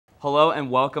Hello and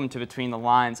welcome to Between the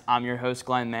Lines. I'm your host,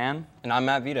 Glenn Mann. And I'm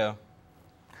Matt Vito.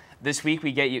 This week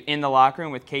we get you in the locker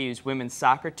room with KU's women's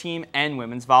soccer team and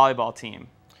women's volleyball team.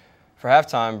 For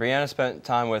halftime, Brianna spent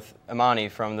time with Imani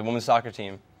from the women's soccer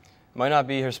team. It might not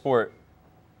be her sport.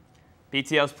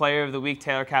 BTL's Player of the Week,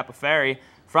 Taylor Capoferri,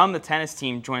 from the tennis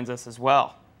team, joins us as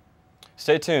well.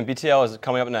 Stay tuned, BTL is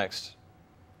coming up next.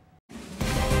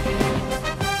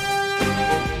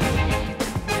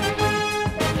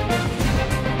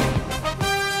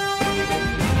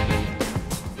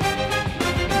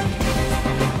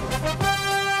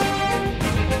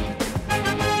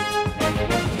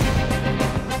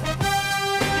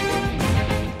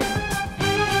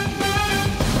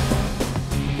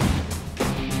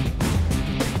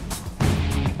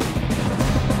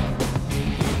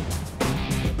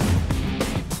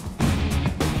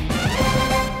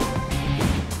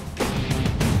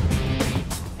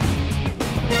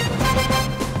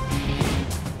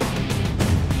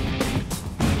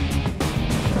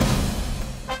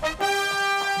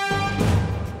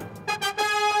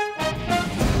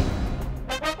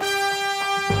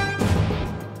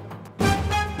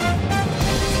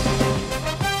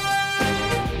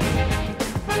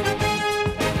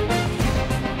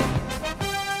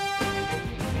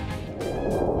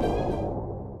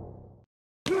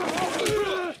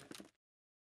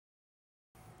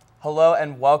 Hello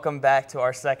and welcome back to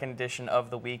our second edition of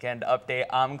the Weekend Update.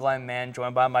 I'm Glenn Mann,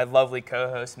 joined by my lovely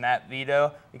co-host Matt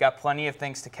Vito. We got plenty of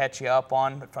things to catch you up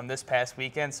on from this past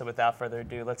weekend, so without further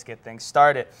ado, let's get things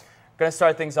started. We're going to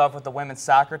start things off with the women's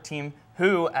soccer team,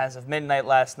 who, as of midnight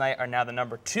last night, are now the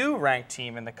 #2 ranked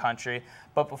team in the country.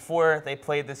 But before they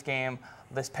played this game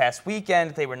this past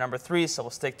weekend, they were #3, so we'll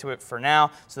stick to it for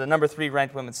now. So the #3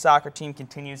 ranked women's soccer team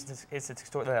continues its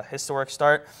historic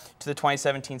start to the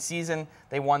 2017 season.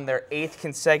 They won their 8th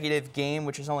consecutive game,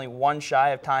 which is only one shy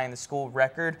of tying the school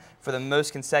record for the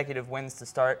most consecutive wins to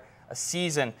start a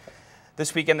season.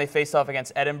 This weekend they faced off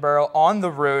against Edinburgh on the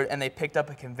road, and they picked up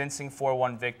a convincing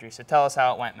 4-1 victory. So tell us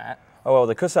how it went, Matt. Oh, well,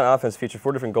 the Kutztown offense featured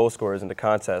 4 different goal scorers in the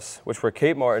contest, which were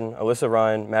Kate Martin, Alyssa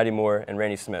Ryan, Maddie Moore, and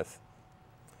Randy Smith.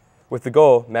 With the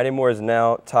goal, Maddie Moore is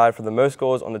now tied for the most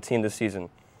goals on the team this season.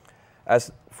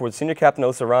 As for the senior captain,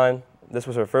 Alyssa Ryan, this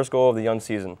was her first goal of the young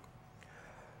season.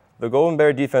 The Golden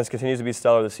Bear defense continues to be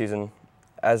stellar this season,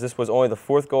 as this was only the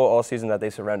 4th goal all season that they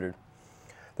surrendered.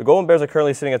 The Golden Bears are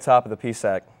currently sitting atop of the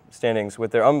PSAC standings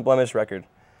with their unblemished record.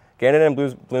 Gannon and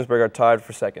Bloomsburg are tied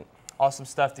for 2nd. Awesome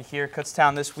stuff to hear.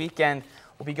 Kutztown this weekend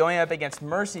will be going up against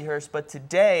Mercyhurst, but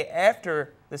today,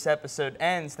 after this episode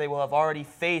ends, they will have already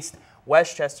faced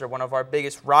Westchester, one of our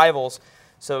biggest rivals.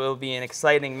 So it will be an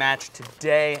exciting match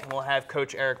today, and we'll have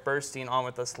Coach Erik Burstein on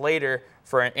with us later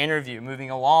for an interview.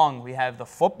 Moving along, we have the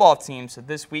football team. So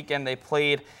this weekend they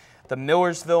played the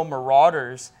Millersville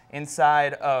Marauders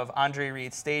inside of Andre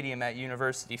Reed Stadium at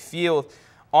University Field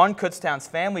on Kutztown's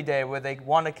Family Day, where they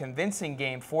won a convincing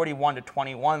game,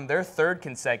 41-21, their 3rd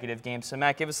consecutive game. So,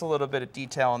 Matt, give us a little bit of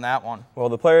detail on that one. Well,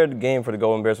 the player of the game for the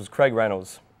Golden Bears was Craig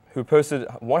Reynolds, who posted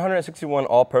 161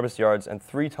 all-purpose yards and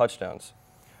 3 touchdowns.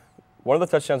 One of the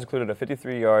touchdowns included a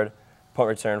 53-yard punt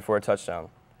return for a touchdown.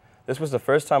 This was the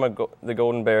first time the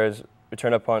Golden Bears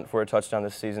returned a punt for a touchdown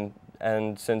this season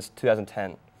and since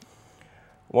 2010.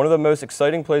 One of the most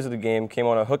exciting plays of the game came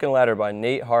on a hook and ladder by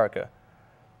Nate Haraka,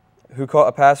 who caught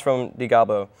a pass from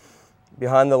DiGalbo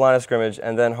behind the line of scrimmage,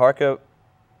 and then Haraka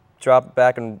dropped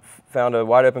back and found a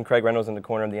wide-open Craig Reynolds in the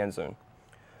corner of the end zone.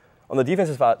 On the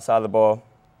defensive side of the ball,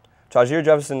 Tajir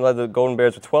Jefferson led the Golden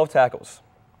Bears with 12 tackles.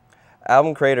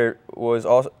 Alvin Crater was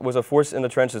a force in the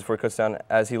trenches for Kutztown,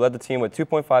 as he led the team with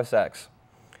 2.5 sacks.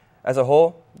 As a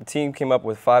whole, the team came up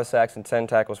with 5 sacks and 10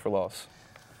 tackles for loss.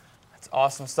 It's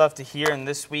awesome stuff to hear, and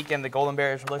this weekend the Golden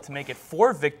Bears will look to make it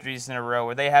 4 victories in a row,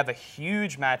 where they have a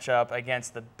huge matchup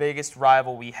against the biggest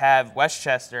rival we have,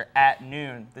 Westchester, at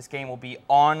noon. This game will be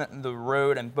on the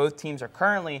road, and both teams are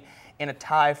currently in a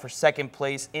tie for 2nd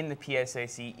place in the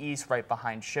PSAC East, right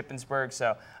behind Shippensburg.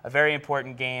 So a very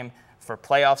important game for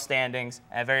playoff standings,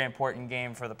 and a very important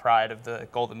game for the pride of the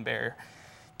Golden Bear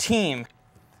team.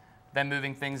 Then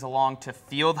moving things along to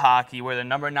field hockey, where the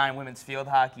 #9 women's field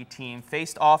hockey team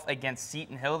faced off against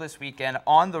Seton Hill this weekend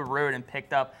on the road and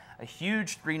picked up a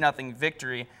huge 3-0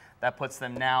 victory that puts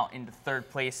them now into 3rd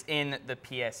place in the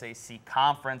PSAC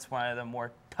conference, one of the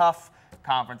more tough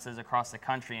conferences across the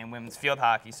country in women's field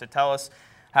hockey. So tell us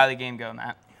how the game go,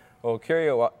 Matt. Well,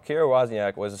 Kira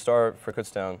Wozniak was a star for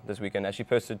Kutztown this weekend, as she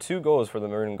posted 2 goals for the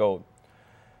Maroon and Gold.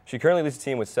 She currently leads the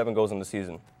team with 7 goals in the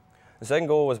season. The second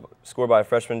goal was scored by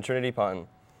freshman Trinity Ponton.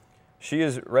 She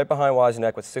is right behind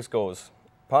Wozniak with 6 goals.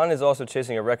 Ponton is also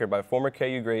chasing a record by former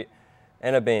KU great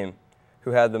Anna Bain,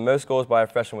 who had the most goals by a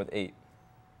freshman with 8.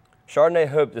 Chardonnay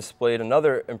Hope displayed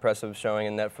another impressive showing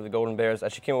in net for the Golden Bears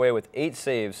as she came away with 8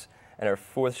 saves and her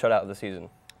 4th shutout of the season.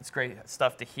 It's great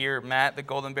stuff to hear, Matt. The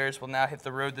Golden Bears will now hit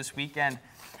the road this weekend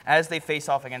as they face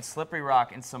off against Slippery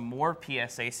Rock in some more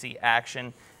PSAC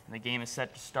action. And the game is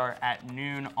set to start at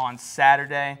noon on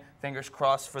Saturday. Fingers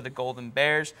crossed for the Golden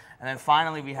Bears. And then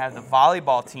finally, we have the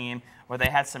volleyball team where they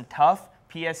had some tough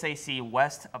PSAC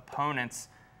West opponents.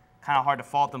 Kind of hard to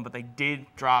fault them, but they did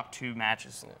drop 2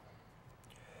 matches.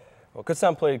 Well,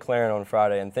 Kutztown played Claren on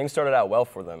Friday, and things started out well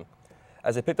for them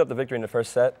as they picked up the victory in the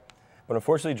first set, but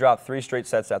unfortunately dropped 3 straight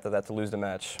sets after that to lose the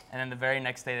match. And then the very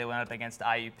next day, they went up against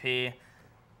IUP.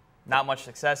 Not much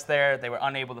success there. They were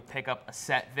unable to pick up a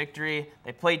set victory.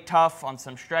 They played tough on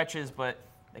some stretches, but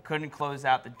they couldn't close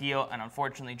out the deal and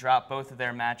unfortunately dropped both of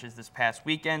their matches this past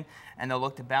weekend. And they'll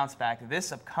look to bounce back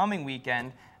this upcoming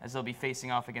weekend as they'll be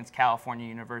facing off against California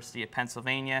University of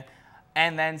Pennsylvania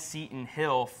and then Seton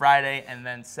Hill Friday and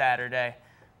then Saturday.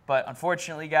 But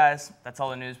unfortunately, guys, that's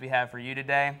all the news we have for you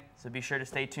today. So be sure to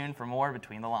stay tuned for more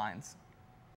Between the Lines.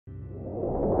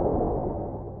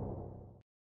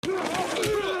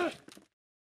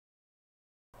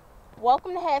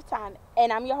 Welcome to Halftime,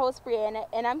 and I'm your host, Brianna,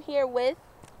 and I'm here with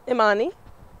Imani.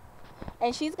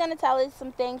 And she's going to tell us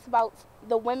some things about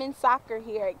the women's soccer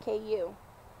here at KU.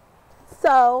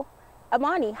 So,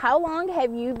 Imani, how long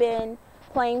have you been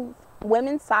playing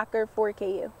women's soccer for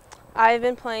KU? I've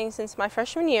been playing since my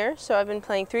freshman year, so I've been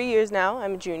playing 3 years now.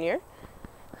 I'm a junior.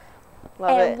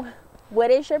 Love it.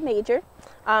 What is your major?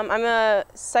 I'm a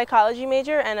psychology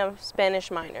major and a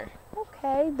Spanish minor.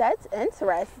 Okay, that's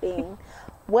interesting.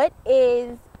 What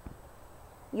is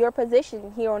your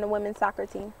position here on the women's soccer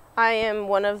team? I am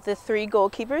one of the 3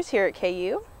 goalkeepers here at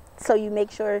KU. So you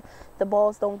make sure the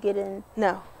balls don't get in?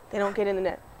 No, they don't get in the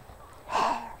net.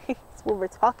 That's what we're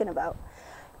talking about.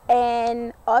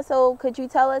 And also, could you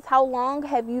tell us how long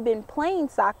have you been playing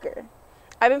soccer?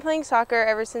 I've been playing soccer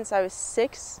ever since I was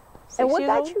 6 And what years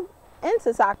got old. you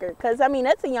into soccer? Because, I mean,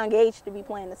 that's a young age to be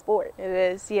playing the sport. It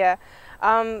is, yeah.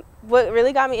 What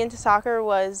really got me into soccer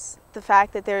was the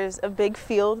fact that there's a big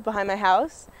field behind my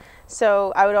house.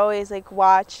 So I would always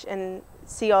watch and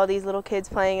see all these little kids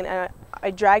playing, and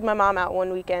I dragged my mom out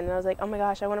one weekend and I was like, oh my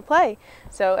gosh, I want to play.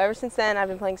 So ever since then, I've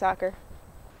been playing soccer.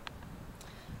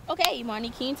 Okay, Imani,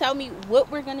 can you tell me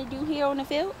what we're going to do here on the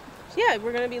field? Yeah,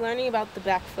 we're going to be learning about the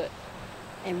back foot.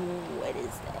 And what is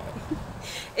that?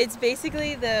 It's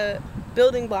basically the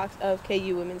building blocks of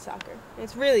KU women's soccer.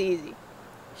 It's really easy.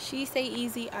 She say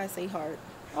easy, I say hard.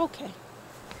 Okay.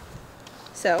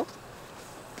 So,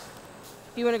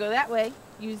 if you want to go that way,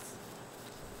 use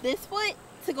This foot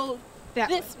to go that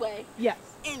this way. Yes.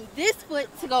 And this foot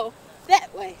to go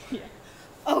that way. Yeah.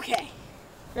 Okay.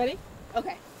 Ready?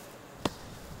 Okay.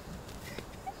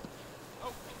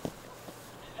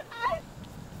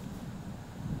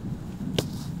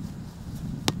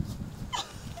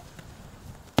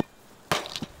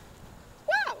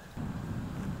 Wow.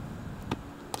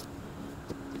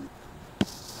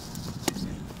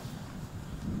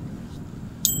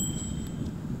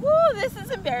 Woo, this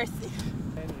is embarrassing.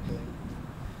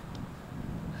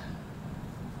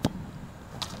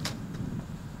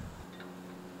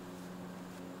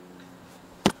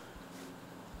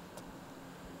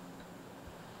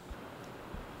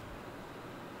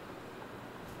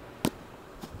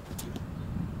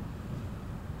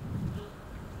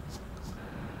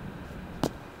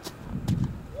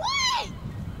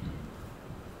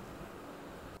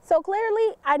 So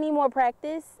clearly, I need more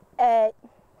practice at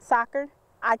soccer.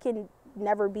 I can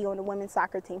never be on the women's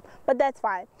soccer team, but that's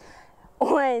fine.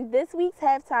 On this week's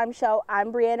halftime show,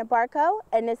 I'm Brianna Barco,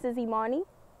 and this is Imani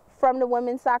from the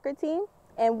women's soccer team.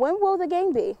 And when will the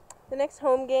game be? The next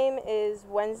home game is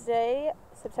Wednesday,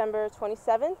 September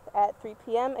 27th at 3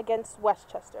 p.m. against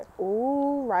Westchester.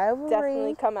 Ooh, rivalry.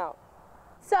 Definitely come out.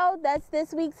 So that's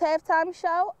this week's halftime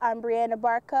show. I'm Brianna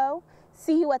Barco.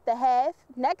 See you at the half.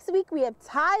 Next week we have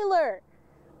Tyler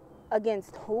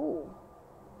against who?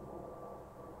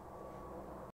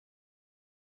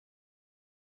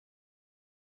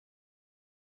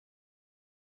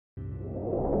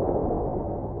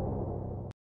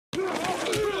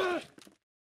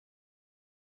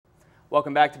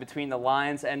 Welcome back to Between the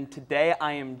Lines, and today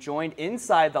I am joined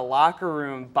inside the locker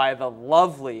room by the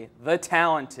lovely, the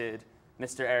talented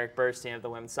Mr. Erik Burstein of the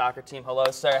women's soccer team. Hello,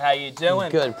 sir. How you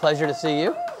doing? Good. Pleasure to see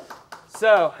you.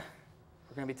 So,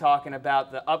 we're going to be talking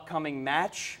about the upcoming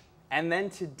match, and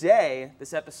then today,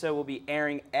 this episode will be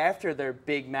airing after their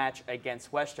big match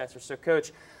against Westchester. So,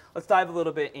 Coach, let's dive a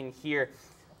little bit in here.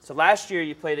 So, last year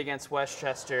you played against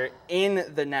Westchester in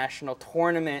the national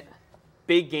tournament.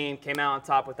 big game, came out on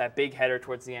top with that big header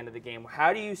towards the end of the game.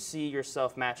 How do you see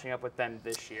yourself matching up with them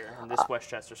this year in this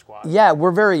Westchester squad? Yeah,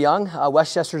 we're very young.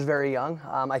 Westchester's very young.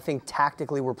 I think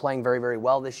tactically we're playing very, very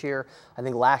well this year. I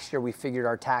think last year we figured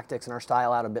our tactics and our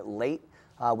style out a bit late.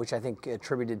 Which I think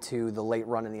attributed to the late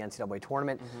run in the NCAA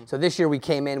tournament. So this year we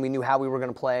came in, we knew how we were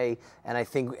going to play, and I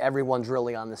think everyone's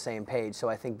really on the same page. So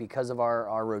I think because of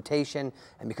our rotation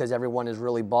and because everyone is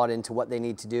really bought into what they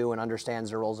need to do and understands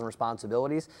their roles and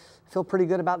responsibilities, I feel pretty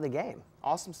good about the game.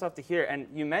 Awesome stuff to hear. And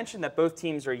you mentioned that both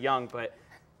teams are young, but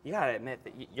you got to admit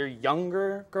that your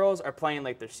younger girls are playing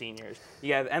like they're seniors.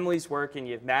 You have Emily's working,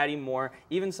 you have Maddie Moore,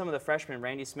 even some of the freshmen,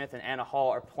 Randy Smith and Anna Hall,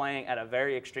 are playing at a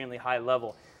very extremely high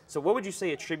level. So what would you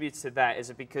say attributes to that? Is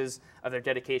it because of their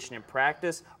dedication in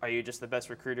practice? Are you just the best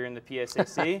recruiter in the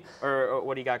PSAC? or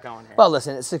what do you got going here? Well,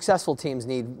 listen, successful teams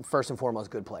need, first and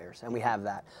foremost, good players, and we have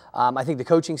that. I think the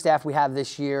coaching staff we have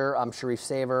this year, Sharif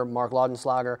Saver, Mark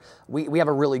Laudenslager, we have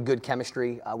a really good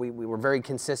chemistry. We were very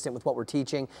consistent with what we're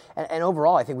teaching. And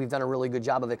overall, I think we've done a really good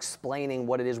job of explaining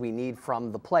what it is we need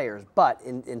from the players. But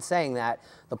in saying that,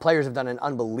 the players have done an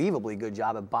unbelievably good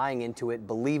job of buying into it,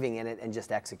 believing in it, and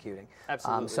just executing.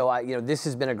 Absolutely. So this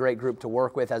has been a great group to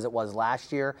work with as it was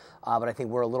last year, but I think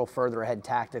we're a little further ahead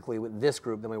tactically with this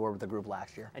group than we were with the group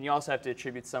last year. And you also have to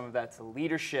attribute some of that to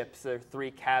leadership. Their three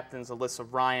captains, Alyssa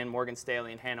Ryan, Morgan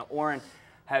Staley, and Hannah Oren,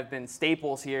 have been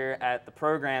staples here at the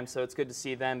program, so it's good to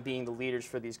see them being the leaders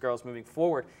for these girls moving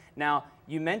forward. Now,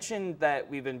 you mentioned that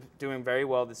we've been doing very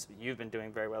well you've been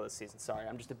doing very well this season. Sorry,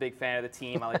 I'm just a big fan of the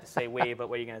team. I like to say we, but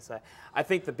what are you going to say? I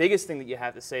think the biggest thing that you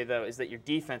have to say, though, is that your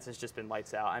defense has just been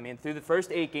lights out. I mean, through the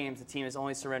first 8 games, the team has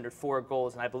only surrendered 4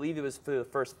 goals, and I believe it was through the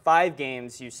first 5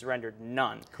 games you surrendered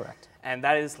none. Correct. And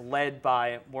that is led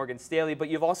by Morgan Staley, but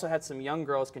you've also had some young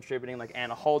girls contributing, like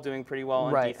Anna Hull doing pretty well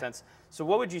on defense. So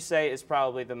what would you say is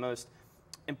probably the most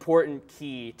important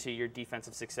key to your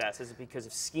defensive success? Is it because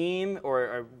of scheme, or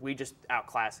are we just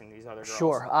outclassing these other girls?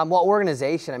 Sure. Well,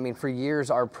 organization. I mean, for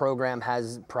years our program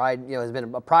has pride. Has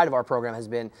been a pride of our program has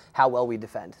been how well we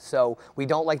defend. So we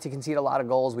don't like to concede a lot of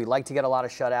goals. We like to get a lot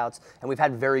of shutouts, and we've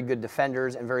had very good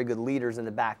defenders and very good leaders in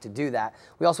the back to do that.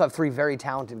 We also have 3 very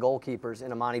talented goalkeepers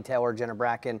in Amani Taylor, Jenna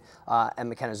Bracken, and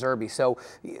McKenna Zerby. So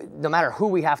no matter who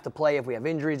we have to play, if we have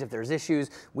injuries, if there's issues,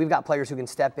 we've got players who can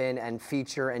step in and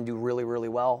feature and do really, really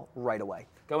well right away.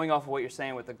 Going off of what you're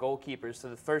saying with the goalkeepers, so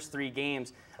the first 3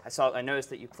 games, I noticed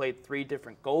that you played 3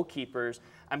 different goalkeepers.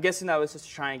 I'm guessing that was just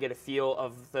to try and get a feel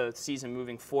of the season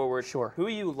moving forward. Sure. Who are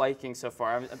you liking so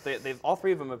far? I mean, all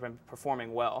 3 of them have been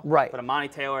performing well. Right. But Amani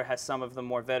Taylor has some of the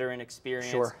more veteran experience.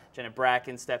 Sure. Jenna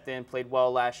Bracken stepped in, played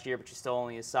well last year, but she's still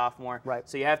only a sophomore. Right.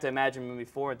 So you have to imagine moving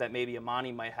forward that maybe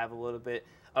Amani might have a little bit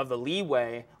of the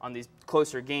leeway on these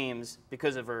closer games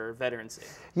because of her veterancy.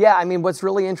 Yeah, I mean, what's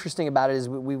really interesting about it is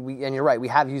we and you're right, we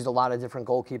have used a lot of different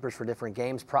goalkeepers for different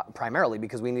games, primarily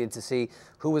because we needed to see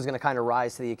who was going to kind of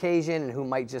rise to the occasion and who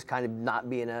might just kind of not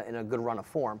be in a good run of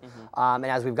form. And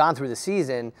as we've gone through the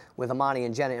season, with Amani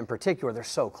and Jenna in particular, they're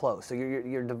so close. So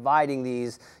you're dividing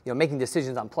these, making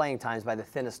decisions on playing times by the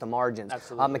thinnest of margins.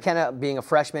 Absolutely. McKenna, being a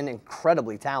freshman,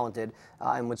 incredibly talented,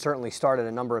 and would certainly start at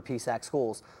a number of PSAC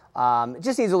schools. It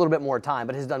just needs a little bit more time,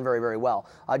 but has done very, very well.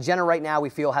 Jenna right now we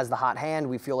feel has the hot hand.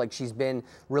 We feel like she's been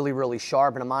really, really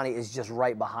sharp, and Amani is just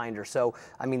right behind her. So,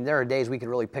 I mean, there are days we could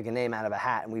really pick a name out of a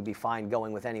hat, and we'd be fine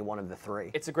going with any one of the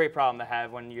 3. It's a great problem to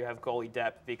have when you have goalie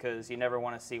depth, because you never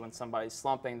want to see when somebody's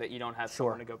slumping that you don't have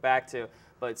someone to go back to.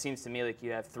 But it seems to me like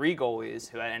you have 3 goalies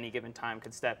who at any given time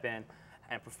could step in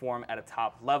and perform at a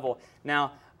top level.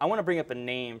 Now, I want to bring up a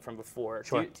name from before.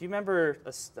 Sure. Do you remember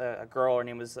a girl? Her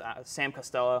name was Sam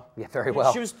Costello. Yeah, very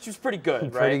well. She was pretty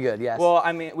good, right? Pretty good, yes. Well,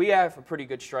 I mean, we have a pretty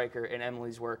good striker in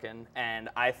Emily's working, and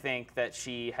I think that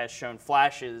she has shown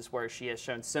flashes where she has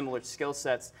shown similar skill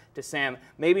sets to Sam.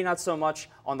 Maybe not so much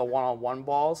on the one-on-one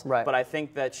balls, right, but I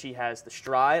think that she has the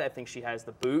stride. I think she has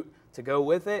the boot to go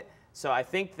with it. So I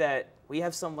think that we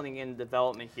have something in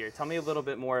development here. Tell me a little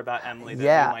bit more about Emily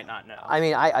that we might not know. I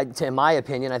mean, in my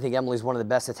opinion, I think Emily's one of the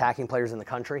best attacking players in the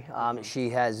country. She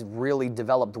has really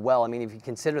developed well. I mean, if you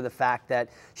consider the fact that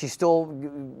she's still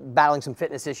battling some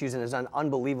fitness issues and has done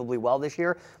unbelievably well this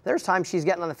year, there's times she's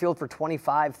getting on the field for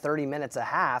 25, 30 minutes a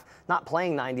half, not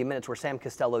playing 90 minutes where Sam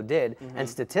Costello did. And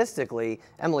statistically,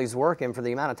 Emily's working for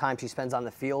the amount of time she spends on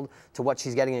the field to what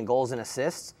she's getting in goals and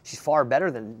assists. She's far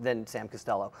better than Sam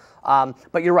Costello.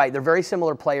 But you're right, they're very very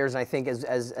similar players, and I think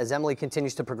as Emily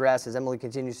continues to progress, as Emily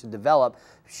continues to develop,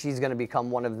 she's going to become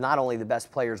one of not only the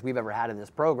best players we've ever had in this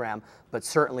program, but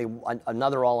certainly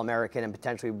another All-American and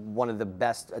potentially one of the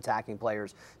best attacking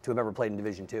players to have ever played in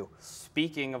Division II.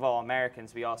 Speaking of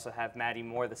All-Americans, we also have Maddie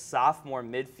Moore, the sophomore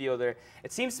midfielder.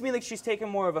 It seems to me like she's taken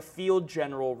more of a field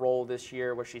general role this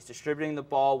year where she's distributing the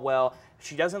ball well.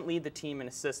 She doesn't lead the team in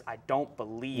assists, I don't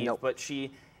believe, Nope. but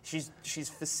she's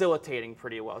facilitating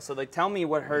pretty well. So like, tell me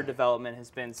what her development has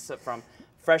been from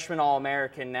freshman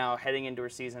All-American now heading into her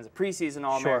season as a preseason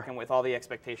All-American with all the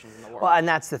expectations in the world. Well, and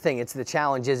that's the thing. It's the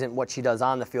challenge isn't what she does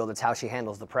on the field. It's how she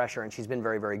handles the pressure, and she's been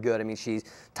very, very good. I mean, she's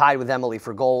tied with Emily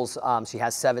for goals. She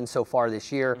has 7 so far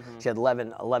this year. She had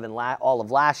 11 all of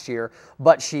last year,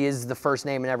 but she is the first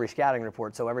name in every scouting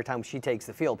report. So every time she takes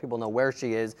the field, people know where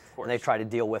she is, and they try to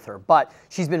deal with her. But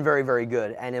she's been very, very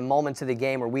good. And in moments of the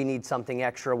game where we need something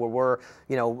extra, where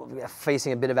we're,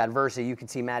 facing a bit of adversity, you can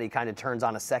see Maddie kind of turns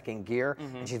on a second gear.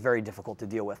 And she's very difficult to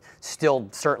deal with. Still,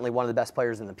 certainly one of the best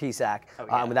players in the PSAC,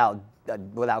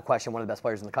 without question, one of the best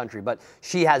players in the country. But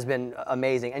she has been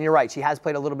amazing. And you're right, she has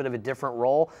played a little bit of a different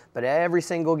role, but every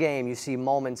single game you see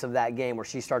moments of that game where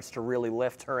she starts to really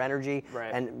lift her energy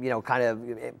and, kind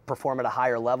of perform at a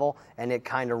higher level, and it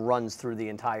kind of runs through the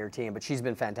entire team. But she's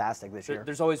been fantastic this year.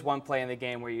 There's always one play in the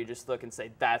game where you just look and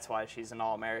say, that's why she's an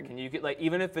All-American. You get, like,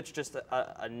 even if it's just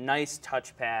a nice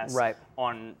touch pass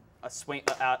on a swing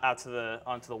onto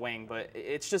the wing, but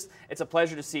it's a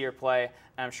pleasure to see her play,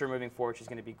 and I'm sure moving forward she's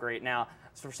going to be great. Now,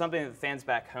 for something that the fans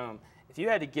back home, if you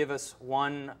had to give us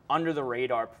one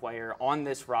under-the-radar player on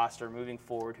this roster moving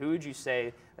forward, who would you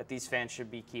say that these fans should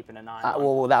be keeping an eye on?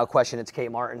 Well, without question, it's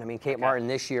Kate Martin. I mean, Kate Martin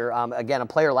this year, again, a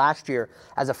player last year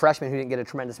as a freshman who didn't get a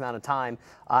tremendous amount of time,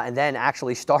 and then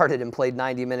actually started and played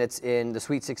 90 minutes in the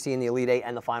Sweet 16, the Elite 8,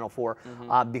 and the Final Four,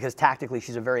 because tactically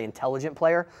she's a very intelligent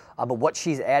player. But what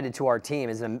she's added to our team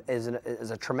is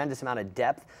a tremendous amount of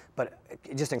depth, but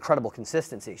just incredible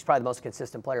consistency. She's probably the most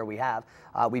consistent player we have.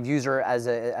 We've used her as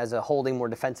a holding, more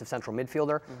defensive central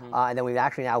midfielder, and then we've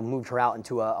actually now moved her out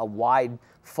into a wide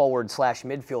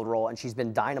forward/midfield role, and she's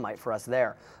been dynamite for us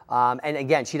there. And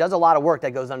again, she does a lot of work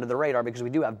that goes under the radar because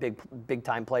we do have big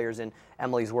time players in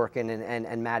Emily's working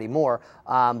and Maddie Moore.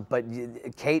 But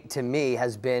Kate, to me,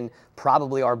 has been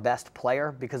probably our best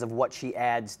player because of what she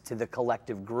adds to the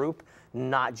collective group,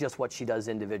 not just what she does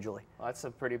individually. Well, that's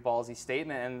a pretty ballsy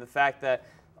statement, and the fact that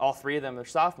all 3 of them are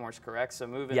sophomores, correct? So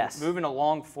moving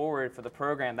along forward for the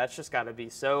program, that's just got to be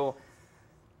so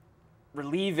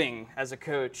relieving as a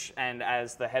coach and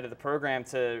as the head of the program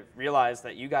to realize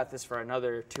that you got this for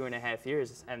another 2.5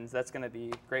 years, and that's going to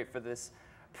be great for this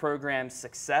program's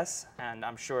success, and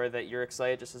I'm sure that you're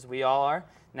excited just as we all are.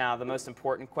 Now, the most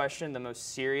important question, the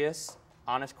most serious,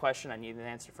 honest question, I need an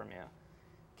answer from you.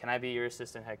 Can I be your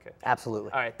assistant head coach?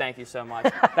 Absolutely. All right, thank you so much.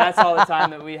 That's all the time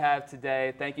that we have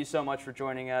today. Thank you so much for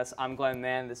joining us. I'm Glenn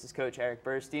Mann. This is Coach Erik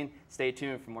Burstein. Stay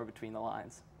tuned for more Between the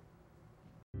Lines.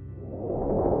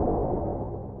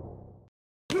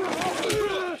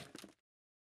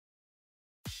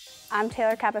 I'm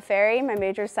Taylor Capaferri. My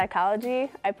major is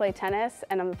psychology. I play tennis,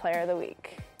 and I'm the player of the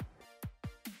week.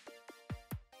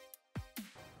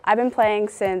 I've been playing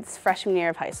since freshman year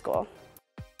of high school.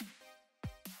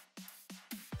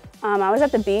 I was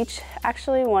at the beach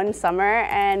actually one summer,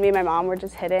 and me and my mom were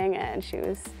just hitting, and she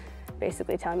was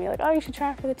basically telling me like, oh, you should try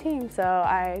out for the team. So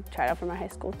I tried out for my high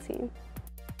school team.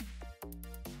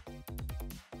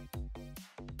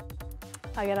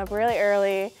 I get up really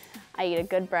early. I eat a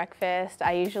good breakfast.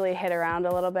 I usually hit around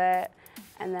a little bit,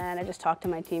 and then I just talk to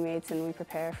my teammates and we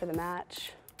prepare for the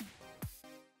match.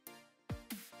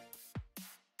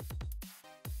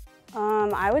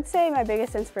 I would say my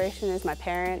biggest inspiration is my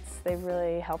parents. They've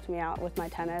really helped me out with my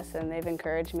tennis, and they've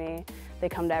encouraged me. They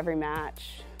come to every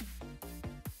match.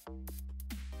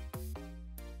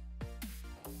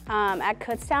 At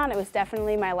Kutztown, it was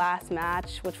definitely my last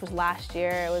match, which was last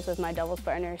year. It was with my doubles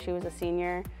partner. She was a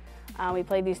senior. We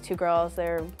played these 2 girls.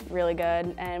 They're really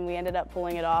good, and we ended up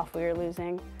pulling it off. We were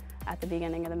losing at the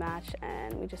beginning of the match,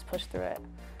 and we just pushed through it.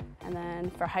 And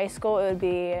then for high school, it would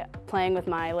be playing with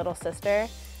my little sister.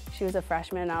 She was a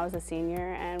freshman, I was a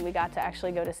senior, and we got to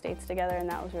actually go to states together, and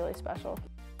that was really special.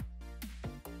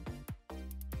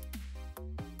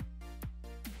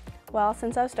 Well,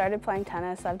 since I've started playing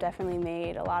tennis, I've definitely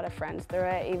made a lot of friends through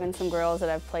it, even some girls that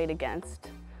I've played against.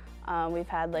 We've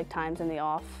had like times in the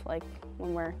off, like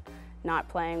when we're not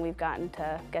playing, we've gotten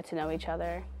to get to know each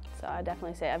other. So I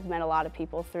definitely say I've met a lot of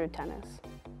people through tennis.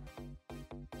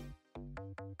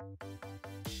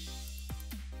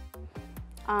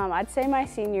 I'd say my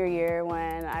senior year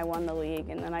when I won the league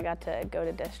and then I got to go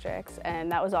to districts,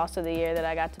 and that was also the year that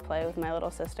I got to play with my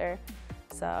little sister.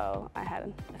 So I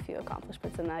had a few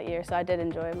accomplishments in that year, so I did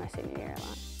enjoy my senior year a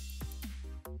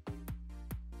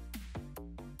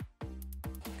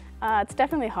lot. It's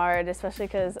definitely hard, especially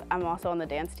because I'm also on the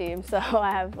dance team, so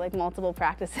I have like multiple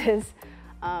practices.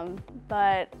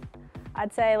 But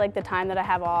I'd say like the time that I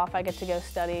have off, I get to go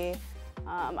study.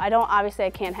 Obviously I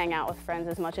can't hang out with friends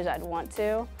as much as I'd want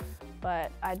to,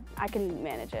 but I can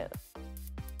manage it.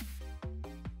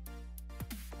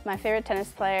 My favorite tennis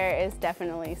player is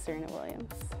definitely Serena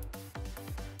Williams.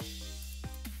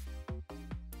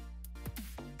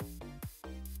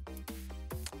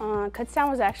 Kutztown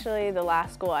was actually the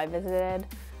last school I visited.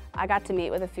 I got to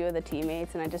meet with a few of the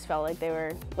teammates and I just felt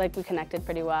like we connected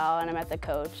pretty well, and I met the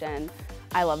coach and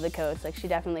I love the coach. Like, she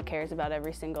definitely cares about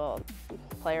every single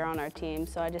player on our team,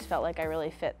 so I just felt like I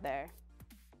really fit there.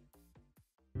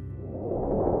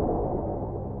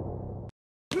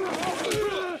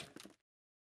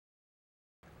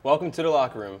 Welcome to the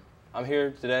locker room. I'm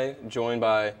here today joined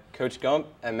by Coach Gump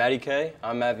and Maddie Kay.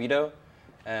 I'm Matt Vito,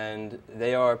 and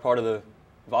they are part of the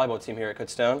volleyball team here at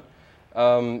Kutztown.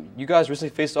 You guys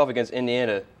recently faced off against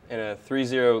Indiana in a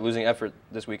 3-0 losing effort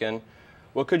this weekend.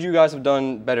 What could you guys have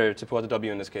done better to pull out the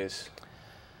W in this case?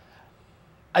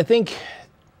 I think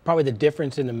probably the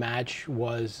difference in the match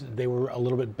was they were a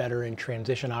little bit better in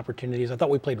transition opportunities. I thought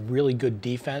we played really good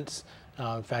defense.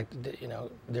 In fact, you know,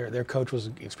 their coach was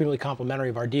extremely complimentary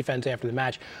of our defense after the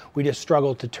match. We just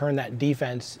struggled to turn that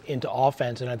defense into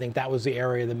offense, and I think that was the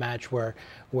area of the match where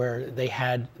they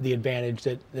had the advantage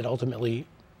that ultimately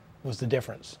was the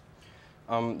difference.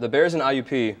 The Bears and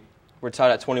IUP were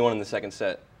tied at 21 in the second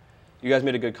set. You guys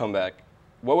made a good comeback.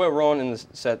 What went wrong in the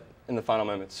set in the final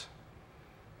moments?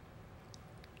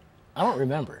 I don't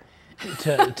remember,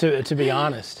 to be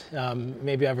honest.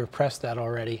 Maybe I've repressed that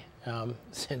already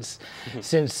since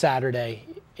Saturday.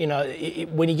 You know,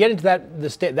 when you get into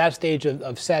that stage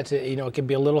of sets, you know, it can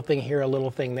be a little thing here, a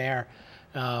little thing there.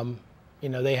 You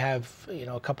know, they have, you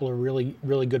know, a couple of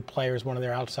really good players. One of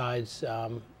their outsides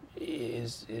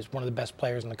is one of the best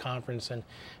players in the conference, and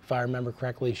if I remember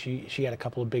correctly, she had a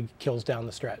couple of big kills down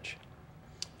the stretch.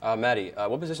 Maddie,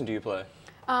 what position do you play?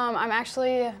 I'm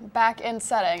actually back in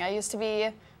setting. I used to be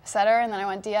a setter, and then I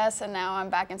went DS, and now I'm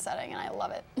back in setting, and I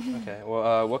love it. Okay.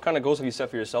 Well, what kind of goals have you set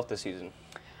for yourself this season?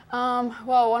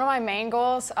 Well, one of my main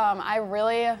goals, I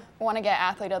really want to get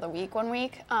Athlete of the Week one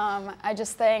week. I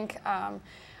just think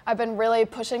I've been really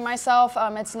pushing myself.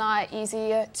 It's not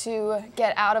easy to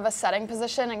get out of a setting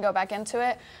position and go back into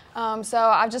it. So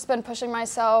I've just been pushing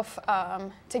myself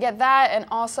to get that, and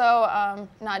also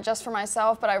not just for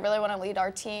myself, but I really want to lead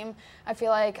our team. I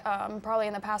feel like probably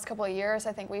in the past couple of years,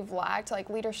 I think we've lacked like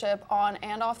leadership on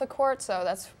and off the court, so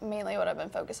that's mainly what I've been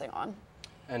focusing on.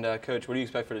 And Coach, what do you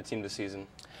expect for the team this season?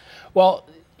 Well,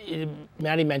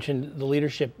 Maddie mentioned the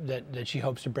leadership that she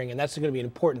hopes to bring, and that's going to be an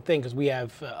important thing because we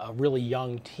have a really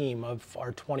young team. Of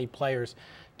our 20 players,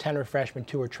 10 are freshmen,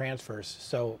 2 are transfers.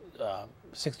 So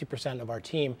 60% of our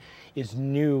team is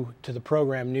new to the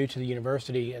program, new to the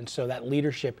university, and so that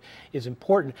leadership is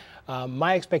important.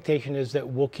 My expectation is that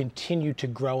we'll continue to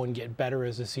grow and get better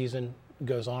as the season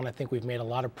goes on. I think we've made a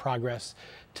lot of progress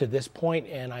to this point,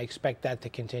 and I expect that to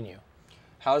continue.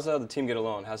 How's the team get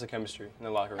along? How's the chemistry in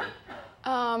the locker room?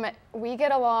 We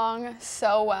get along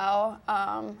so well.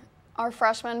 Our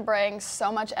freshmen bring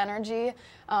so much energy,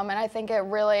 and I think it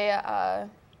really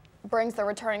brings the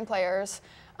returning players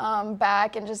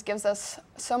back and just gives us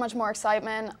so much more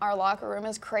excitement. Our locker room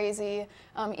is crazy.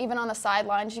 Even on the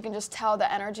sidelines, you can just tell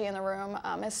the energy in the room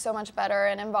is so much better,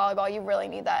 and in volleyball, you really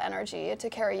need that energy to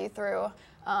carry you through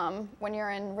when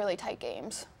you're in really tight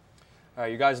games. All right,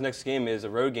 your guys' next game is a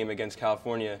road game against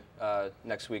California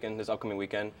next weekend, this upcoming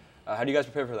weekend. How do you guys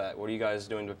prepare for that? What are you guys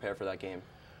doing to prepare for that game?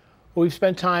 Well, we've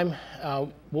spent time,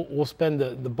 we'll spend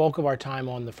the bulk of our time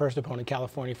on the first opponent,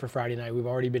 California, for Friday night. We've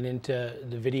already been into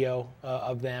the video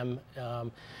of them.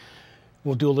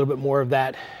 We'll do a little bit more of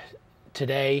that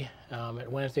today at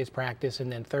Wednesday's practice,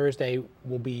 and then Thursday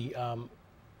will be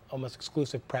almost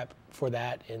exclusive prep for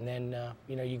that. And then,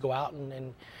 you know, you go out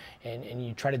and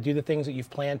you try to do the things that you've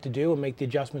planned to do and make the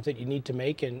adjustments that you need to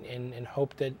make and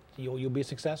hope that you'll be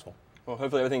successful. Well,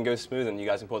 hopefully everything goes smooth and you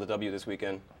guys can pull the W this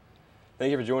weekend. Thank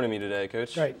you for joining me today,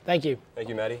 Coach. Great. Thank you. Thank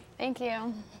you, Maddie. Thank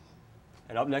you.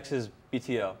 And up next is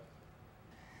BTL.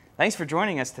 Thanks for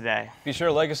joining us today. Be sure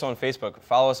to like us on Facebook,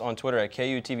 follow us on Twitter at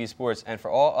KUTV Sports, and for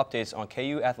all updates on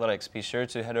KU Athletics, be sure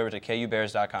to head over to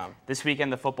KUBears.com. This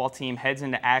weekend, the football team heads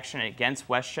into action against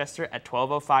Westchester at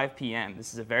 12:05 p.m.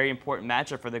 This is a very important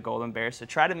matchup for the Golden Bears, so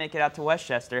try to make it out to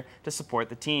Westchester to support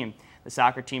the team. The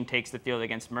soccer team takes the field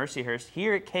against Mercyhurst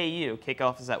here at KU.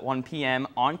 Kickoff is at 1 p.m.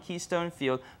 on Keystone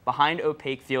Field behind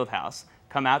Opaque Fieldhouse.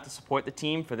 Come out to support the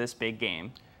team for this big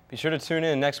game. Be sure to tune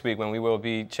in next week when we will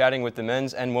be chatting with the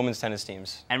men's and women's tennis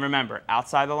teams. And remember,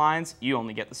 outside the lines, you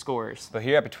only get the scores. But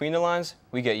here at Between the Lines,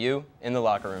 we get you in the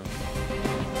locker room.